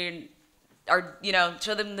we are, you know,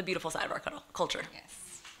 show them the beautiful side of our culture.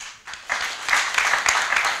 Yes.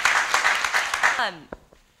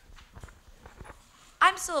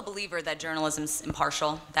 I'm still a believer that journalism's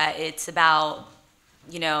impartial, that it's about,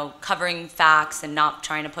 you know, covering facts and not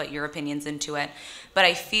trying to put your opinions into it. But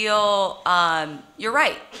I feel you're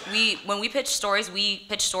right. When we pitch stories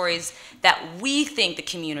that we think the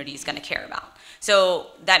community is going to care about. So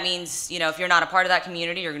that means, you know, if you're not a part of that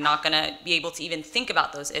community, you're not going to be able to even think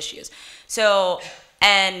about those issues. So,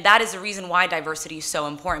 and that is the reason why diversity is so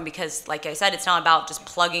important, because, like I said, it's not about just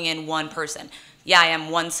plugging in one person. Yeah, I am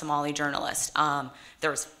one Somali journalist.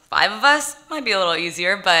 There's 5 of us, might be a little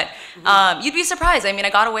easier, but you'd be surprised. I mean, I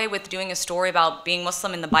got away with doing a story about being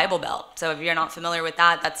Muslim in the Bible Belt. So if you're not familiar with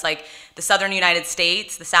that, that's like the southern United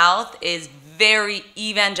States, the South is very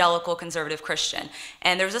evangelical conservative Christian.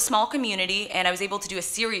 And there was a small community, and I was able to do a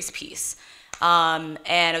series piece. And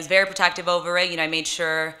I was very protective over it. You know, I made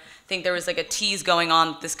sure, I think there was like a tease going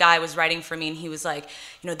on. This guy was writing for me, and he was like,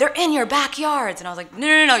 you know, they're in your backyards. And I was like,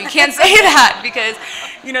 no, you can't say that, because,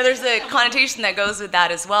 you know, there's a connotation that goes with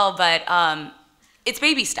that as well. But it's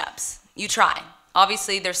baby steps. You try.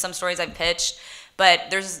 Obviously, there's some stories I've pitched, but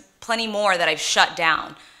there's plenty more that I've shut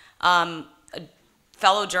down. A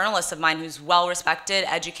fellow journalist of mine who's well-respected,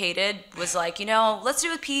 educated, was like, you know, let's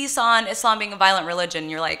do a piece on Islam being a violent religion.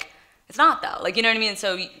 And you're like, it's not though, like, you know what I mean? And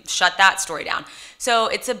so you shut that story down. So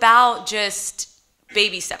it's about just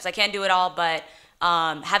baby steps. I can't do it all, but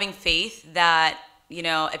having faith that, you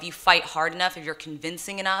know, if you fight hard enough, if you're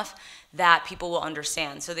convincing enough, that people will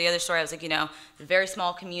understand. So the other story, I was like, you know, a very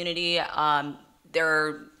small community,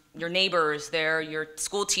 they're your neighbors, they're your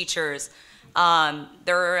school teachers,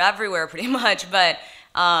 they're everywhere pretty much, but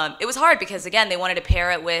it was hard because, again, they wanted to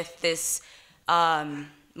pair it with this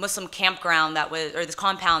Muslim campground that was, or this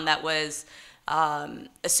compound that was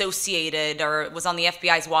associated or was on the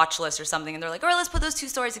FBI's watch list or something, and they're like, all right, let's put those 2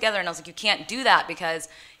 stories together. And I was like, you can't do that, because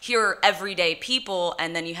here are everyday people,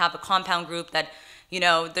 and then you have a compound group that, you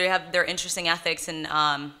know, they have their interesting ethics and,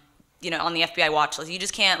 you know, on the FBI watch list. You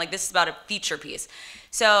just can't, like, this is about a feature piece.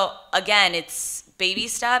 So again, it's baby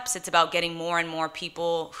steps. It's about getting more and more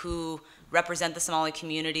people who represent the Somali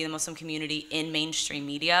community, the Muslim community, in mainstream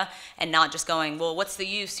media, and not just going, well, what's the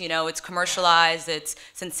use? You know, it's commercialized, it's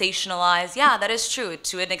sensationalized. Yeah, that is true.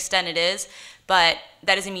 To an extent it is, but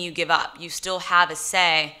that doesn't mean you give up. You still have a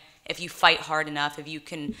say if you fight hard enough, if you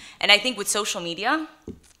can. And I think with social media,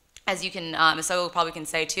 as you can, Masogo probably can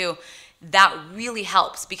say too, that really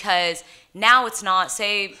helps, because now it's not,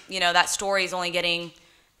 say, you know, that story is only getting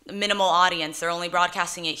a minimal audience, they're only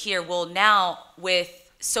broadcasting it here. Well, now with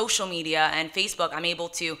social media and Facebook, I'm able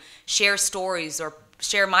to share stories or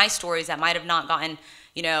share my stories that might have not gotten,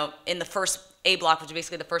 you know, in the first A block, which is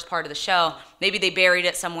basically the first part of the show. Maybe they buried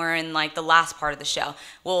it somewhere in like the last part of the show.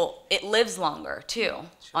 Well, it lives longer too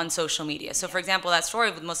on social media. So for example, that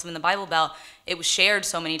story with Muslim in the Bible Belt, it was shared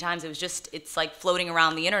so many times. It was just, it's like floating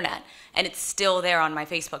around the internet, and it's still there on my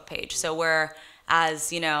Facebook page. So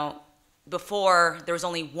whereas, you know, before there was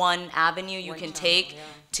only one avenue you can take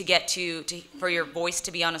to get to for your voice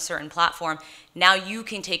to be on a certain platform. Now you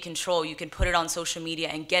can take control. You can put it on social media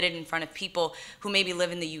and get it in front of people who maybe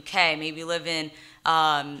live in the UK, maybe live in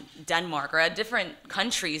Denmark or at different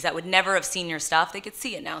countries that would never have seen your stuff. They could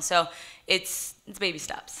see it now. So it's baby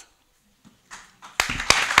steps.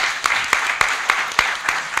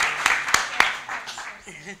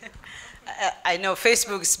 I know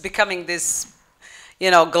Facebook is becoming this,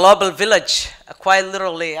 global village, quite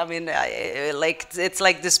literally. I mean, it's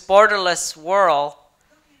like this borderless world.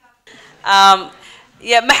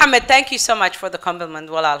 Yeah, Mohammed, thank you so much for the compliment.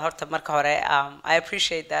 I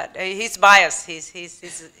appreciate that. He's biased.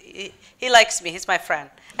 He likes me. He's my friend.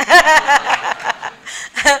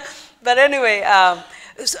 But anyway,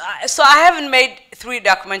 so I haven't made 3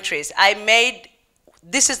 documentaries.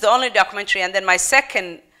 This is the only documentary, and then my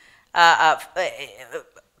second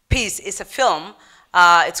piece is a film.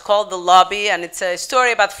 It's called The Lobby, and it's a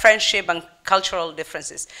story about friendship and cultural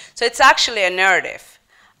differences. So it's actually a narrative.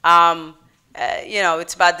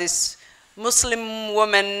 It's about this Muslim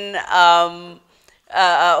woman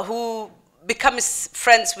who becomes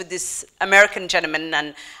friends with this American gentleman,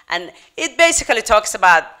 and it basically talks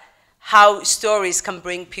about how stories can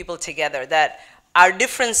bring people together, that our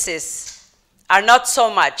differences are not so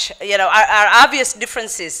much, our obvious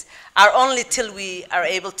differences are only till we are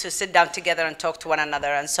able to sit down together and talk to one another.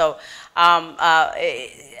 And so, and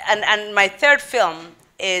my third film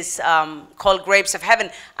is called Grapes of Heaven.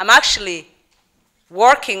 I'm actually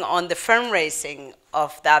working on the fundraising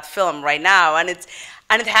of that film right now, and it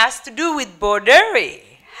has to do with Borderi.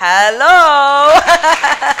 Hello.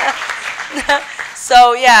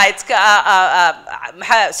 So yeah, it's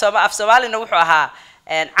so Somali wuxuu ahaa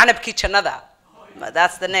canabkii jannada.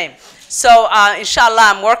 That's the name. So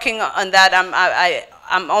inshallah, I'm working on that.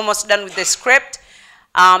 I'm almost done with the script.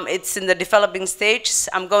 It's in the developing stage.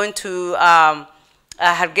 I'm going to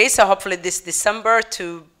Hargeisa hopefully this December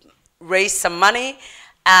to raise some money,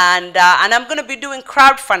 and I'm going to be doing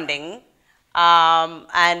crowdfunding,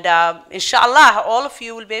 and inshallah, all of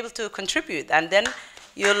you will be able to contribute, and then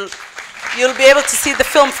you'll be able to see the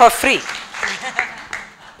film for free.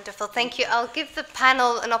 Wonderful, thank you. I'll give the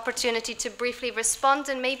panel an opportunity to briefly respond,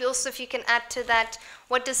 and maybe also if you can add to that,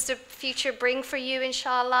 what does the future bring for you,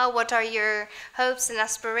 inshallah? What are your hopes and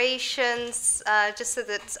aspirations? Just so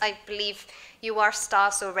that I believe you are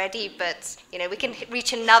stars already, but we can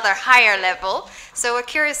reach another higher level. So we're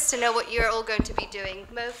curious to know what you're all going to be doing.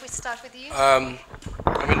 Mo, if we start with you. I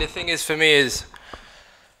mean, the thing is for me is,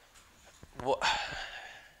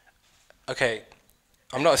 okay,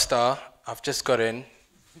 I'm not a star. I've just got in.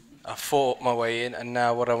 I fought my way in, and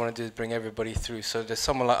now what I want to do is bring everybody through. So there's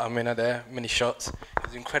someone like Amina there, Mini Shots.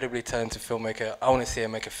 He's an incredibly talented filmmaker. I want to see her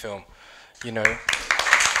make a film,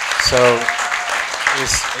 So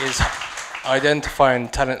it's identifying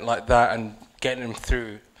talent like that and getting them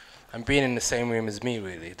through and being in the same room as me,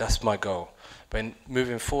 really. That's my goal. But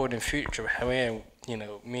moving forward in future,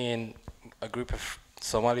 me and a group of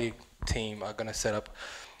Somali team are going to set up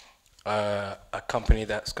a company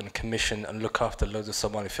that's going to commission and look after loads of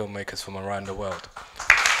Somali filmmakers from around the world.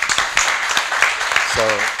 So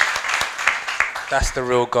that's the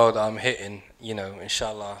real goal that I'm hitting.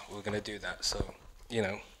 Inshallah, we're going to do that. So,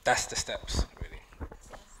 that's the steps, really.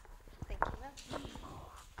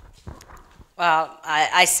 Well,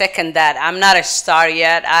 I second that. I'm not a star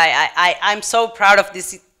yet. I'm so proud of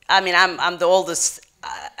this. I mean, I'm the oldest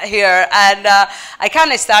here, and I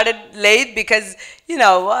kind of started late because,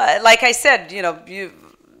 like I said,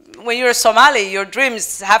 when you're a Somali, your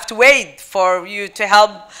dreams have to wait for you to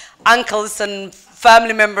help uncles and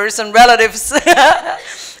family members and relatives.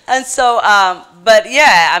 And so, but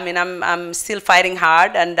yeah, I mean, I'm still fighting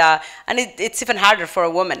hard, and it's even harder for a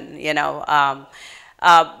woman,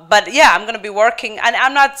 But yeah, I'm going to be working, and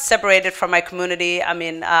I'm not separated from my community. I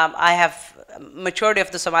mean, I have majority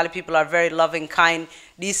of the Somali people are very loving, kind,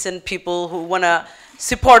 decent people who want to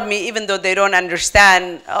support me, even though they don't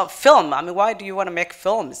understand film. I mean, why do you want to make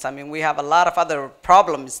films? I mean, we have a lot of other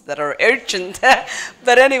problems that are urgent.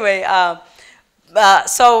 But anyway,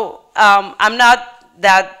 so I'm not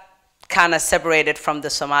that kind of separated from the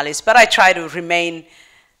Somalis, but I try to remain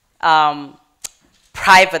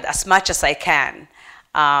private as much as I can.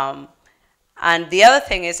 And the other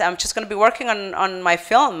thing is I'm just going to be working on my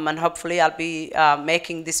film, and hopefully I'll be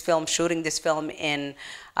making this film, shooting this film in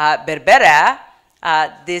Berbera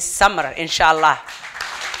this summer, inshallah.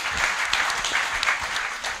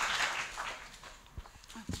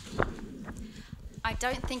 I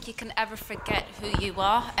don't think you can ever forget who you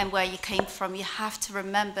are and where you came from. You have to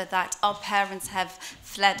remember that our parents have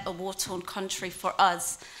fled a war-torn country for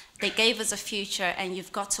us. They gave us a future, and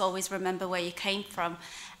you've got to always remember where you came from.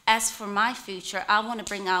 As for my future, I want to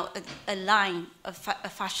bring out a line, a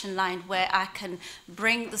fashion line, where I can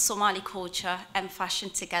bring the Somali culture and fashion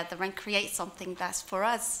together and create something that's for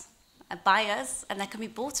us, by us, and that can be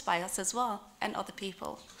bought by us as well, and other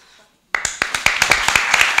people.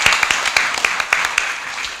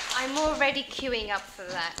 I'm already queuing up for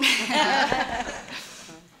that.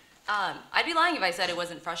 I'd be lying if I said it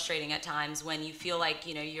wasn't frustrating at times when you feel like,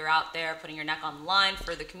 you know, you're out there putting your neck on the line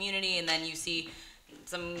for the community, and then you see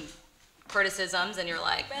some criticisms and you're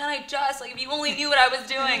like, man, like, if you only knew what I was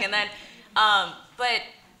doing. And then, but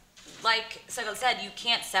like Sagal said, you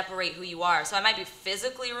can't separate who you are. So I might be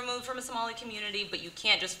physically removed from a Somali community, but you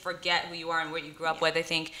can't just forget who you are and where you grew up with. I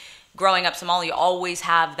think growing up Somali, you always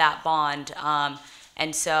have that bond.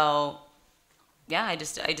 And so, yeah, I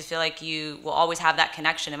just feel like you will always have that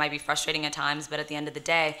connection. It might be frustrating at times, but at the end of the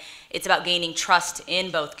day, it's about gaining trust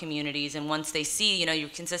in both communities. And once they see, you know, you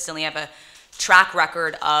consistently have a track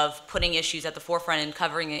record of putting issues at the forefront and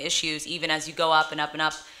covering issues, even as you go up and up and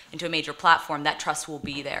up into a major platform, that trust will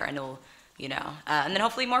be there, and it'll, you know, and then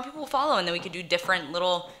hopefully more people will follow, and then we could do different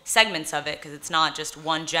little segments of it, because it's not just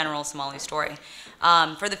one general Somali story.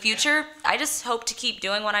 For the future, I just hope to keep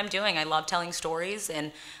doing what I'm doing. I love telling stories,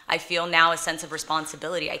 and I feel now a sense of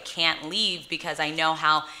responsibility. I can't leave because I know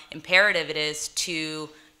how imperative it is to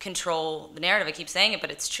control the narrative. I keep saying it,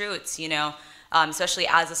 but it's true. It's, you know, especially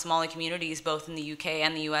as the Somali communities, both in the UK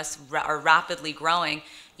and the US, are rapidly growing,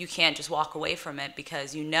 you can't just walk away from it,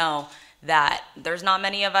 because you know that there's not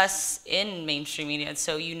many of us in mainstream media, and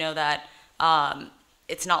so you know that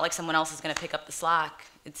it's not like someone else is going to pick up the slack.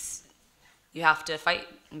 It's, you have to fight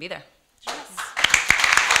and be there.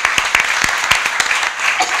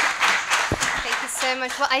 Thank you so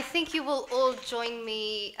much. Well, I think you will all join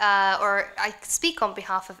me, or I speak on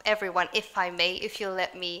behalf of everyone, if I may, if you'll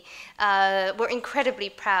let me. We're incredibly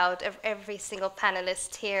proud of every single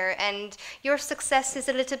panelist here, and your success is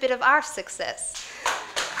a little bit of our success.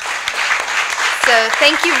 So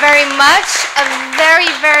thank you very much. A very,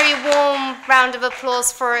 very warm round of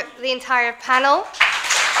applause for the entire panel.